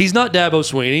Dabo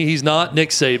Swinney. He's not Nick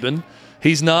Saban.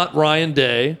 He's not Ryan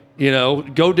Day.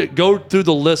 Go through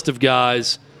the list of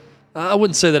guys. I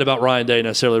wouldn't say that about Ryan Day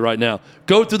necessarily right now.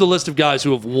 Go through the list of guys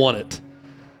who have won it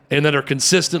and that are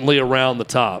consistently around the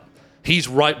top. He's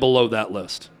right below that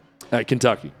list at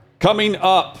Kentucky. Coming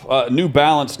up, new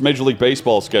balanced Major League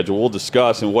Baseball schedule. We'll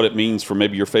discuss and what it means for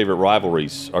maybe your favorite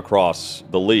rivalries across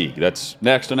the league. That's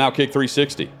next on Outkick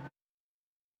 360.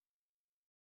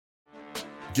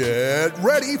 Get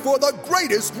ready for the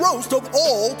greatest roast of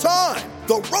all time.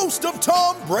 The Roast of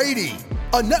Tom Brady,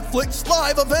 a Netflix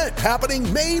live event happening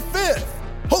May 5th.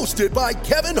 Hosted by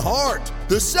Kevin Hart,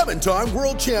 the 7-time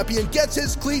world champion gets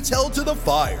his cleats held to the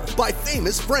fire by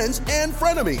famous friends and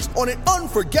frenemies on an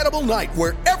unforgettable night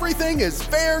where everything is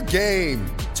fair game.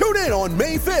 Tune in on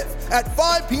May 5th at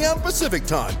 5 p.m. Pacific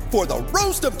time for The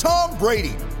Roast of Tom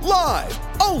Brady, live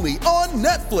only on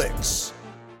Netflix.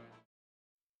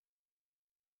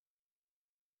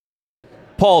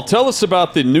 Paul, tell us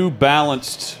about the new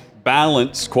balanced,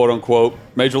 quote-unquote,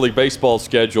 Major League Baseball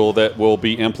schedule that will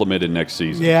be implemented next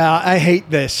season. Yeah, I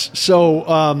hate this.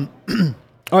 So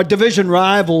our division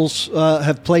rivals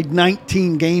have played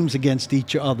 19 games against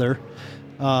each other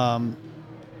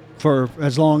for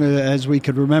as long as we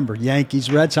could remember.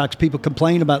 Yankees, Red Sox, people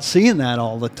complain about seeing that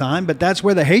all the time, but that's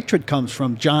where the hatred comes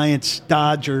from. Giants,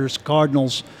 Dodgers,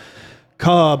 Cardinals,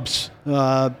 Cubs,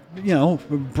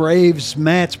 Braves,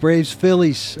 Mets, Braves,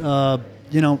 Phillies. I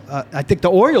think the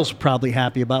Orioles are probably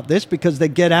happy about this because they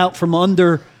get out from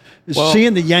under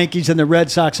seeing the Yankees and the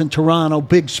Red Sox in Toronto,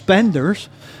 big spenders.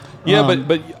 Yeah,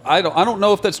 but I don't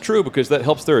know if that's true because that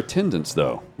helps their attendance,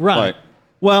 though. Right.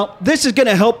 Well, this is going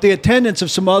to help the attendance of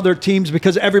some other teams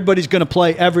because everybody's going to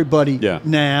play everybody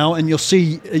now, and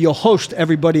you'll host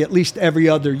everybody at least every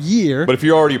other year. But if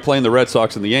you're already playing the Red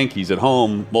Sox and the Yankees at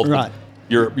home,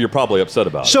 you're probably upset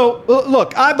about it. So,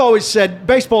 look, I've always said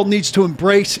baseball needs to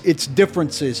embrace its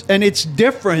differences. And it's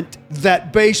different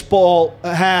that baseball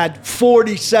had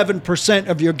 47%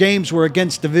 of your games were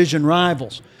against division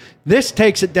rivals. This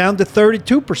takes it down to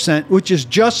 32%, which is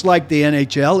just like the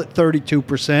NHL at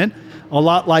 32%, a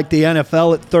lot like the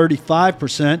NFL at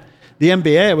 35%. The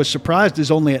NBA, I was surprised,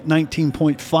 is only at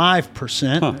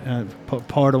 19.5%.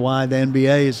 Part of why the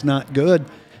NBA is not good.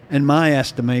 In my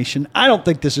estimation, I don't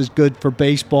think this is good for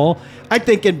baseball. I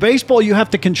think in baseball you have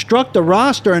to construct a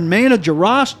roster and manage a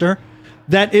roster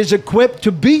that is equipped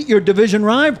to beat your division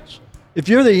rivals. If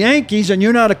you're the Yankees and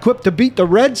you're not equipped to beat the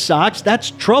Red Sox,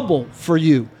 that's trouble for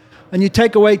you. And you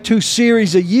take away 2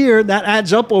 series a year, that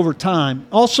adds up over time.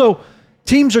 Also,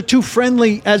 teams are too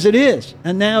friendly as it is.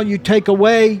 And now you take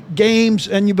away games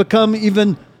and you become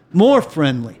even more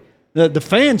friendly. The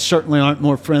fans certainly aren't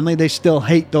more friendly. They still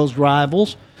hate those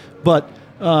rivals. But,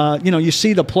 you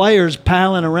see the players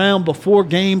palling around before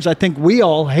games. I think we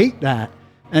all hate that.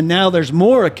 And now there's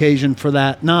more occasion for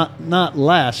that, not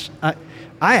less.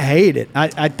 I hate it.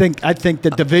 I think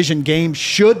the division games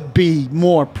should be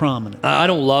more prominent. I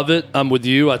don't love it. I'm with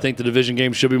you. I think the division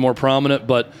games should be more prominent.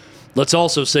 But let's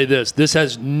also say this. This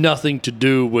has nothing to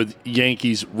do with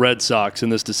Yankees, Red Sox in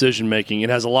this decision-making.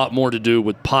 It has a lot more to do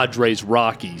with Padres,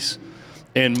 Rockies,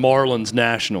 and Marlins,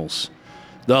 Nationals.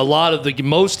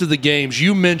 Most of the games,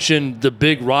 you mentioned the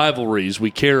big rivalries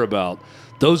we care about.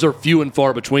 Those are few and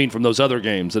far between from those other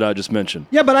games that I just mentioned.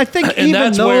 Yeah, but I think and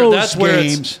even those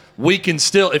games, we can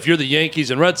still, if you're the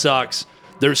Yankees and Red Sox,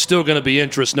 there's still going to be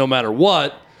interest no matter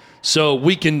what. So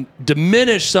we can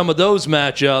diminish some of those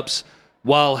matchups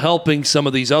while helping some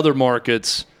of these other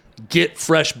markets get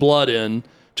fresh blood in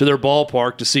to their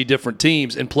ballpark to see different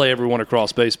teams and play everyone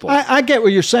across baseball. I get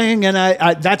what you're saying, and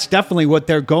I that's definitely what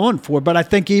they're going for. But I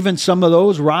think even some of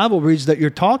those rivalries that you're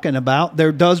talking about,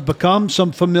 there does become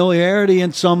some familiarity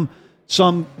and some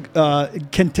fan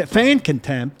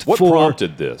contempt. What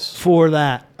prompted this? For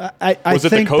that. Was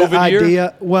it the COVID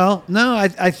year? Well, no,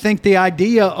 I think the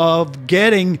idea of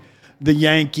getting the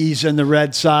Yankees and the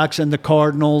Red Sox and the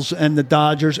Cardinals and the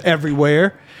Dodgers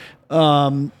everywhere,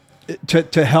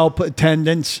 to help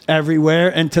attendance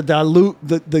everywhere and to dilute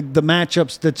the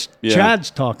matchups that Chad's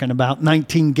talking about.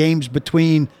 19 games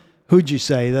between, who'd you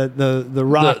say, the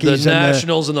Rockies, the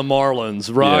Nationals and the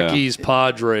Marlins, Rockies,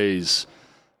 Padres,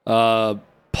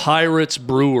 Pirates,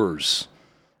 Brewers.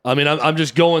 I mean, I'm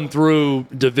just going through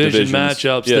divisions.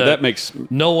 Matchups that makes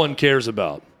no one cares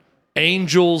about.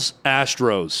 Angels,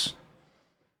 Astros.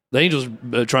 The Angels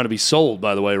are trying to be sold,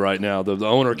 by the way, right now. The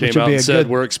owner came out and said,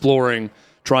 we're exploring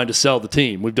trying to sell the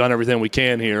team. We've done everything we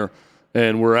can here,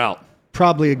 and we're out.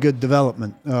 Probably a good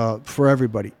development for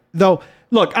everybody. Though,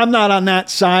 look, I'm not on that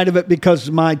side of it because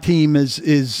my team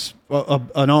is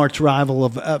an arch rival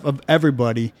of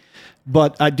everybody.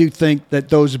 But I do think that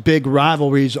those big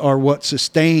rivalries are what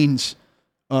sustains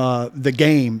the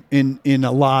game in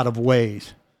a lot of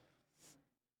ways.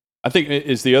 I think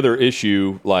is the other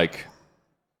issue, like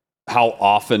how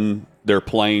often they're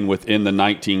playing within the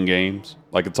 19 games.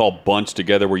 Like it's all bunched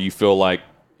together where you feel like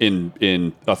in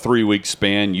a 3-week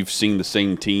span you've seen the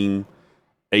same team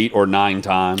 8 or 9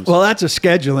 times. Well, that's a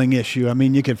scheduling issue. I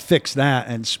mean, you can fix that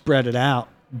and spread it out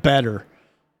better.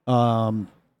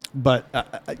 But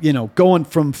going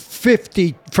from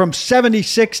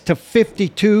 76 to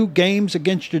 52 games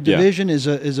against your division is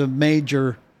a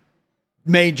major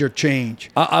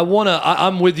change.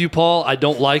 I'm with you, Paul. I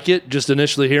don't like it. Just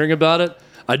initially hearing about it,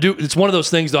 I do. It's one of those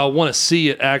things that I want to see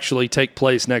it actually take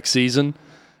place next season,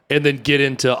 and then get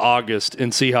into August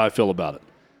and see how I feel about it.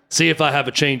 See if I have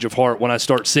a change of heart when I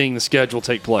start seeing the schedule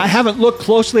take place. I haven't looked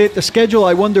closely at the schedule.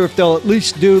 I wonder if they'll at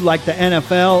least do like the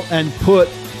NFL and put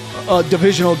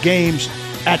divisional games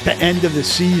at the end of the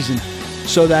season,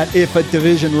 so that if a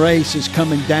division race is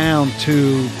coming down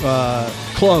to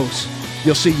close,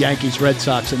 you'll see Yankees, Red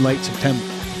Sox in late September.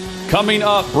 Coming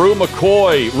up, Brew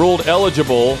McCoy ruled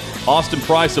eligible. Austin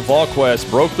Price of VolQuest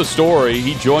broke the story.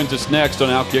 He joins us next on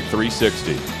Outkick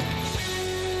 360.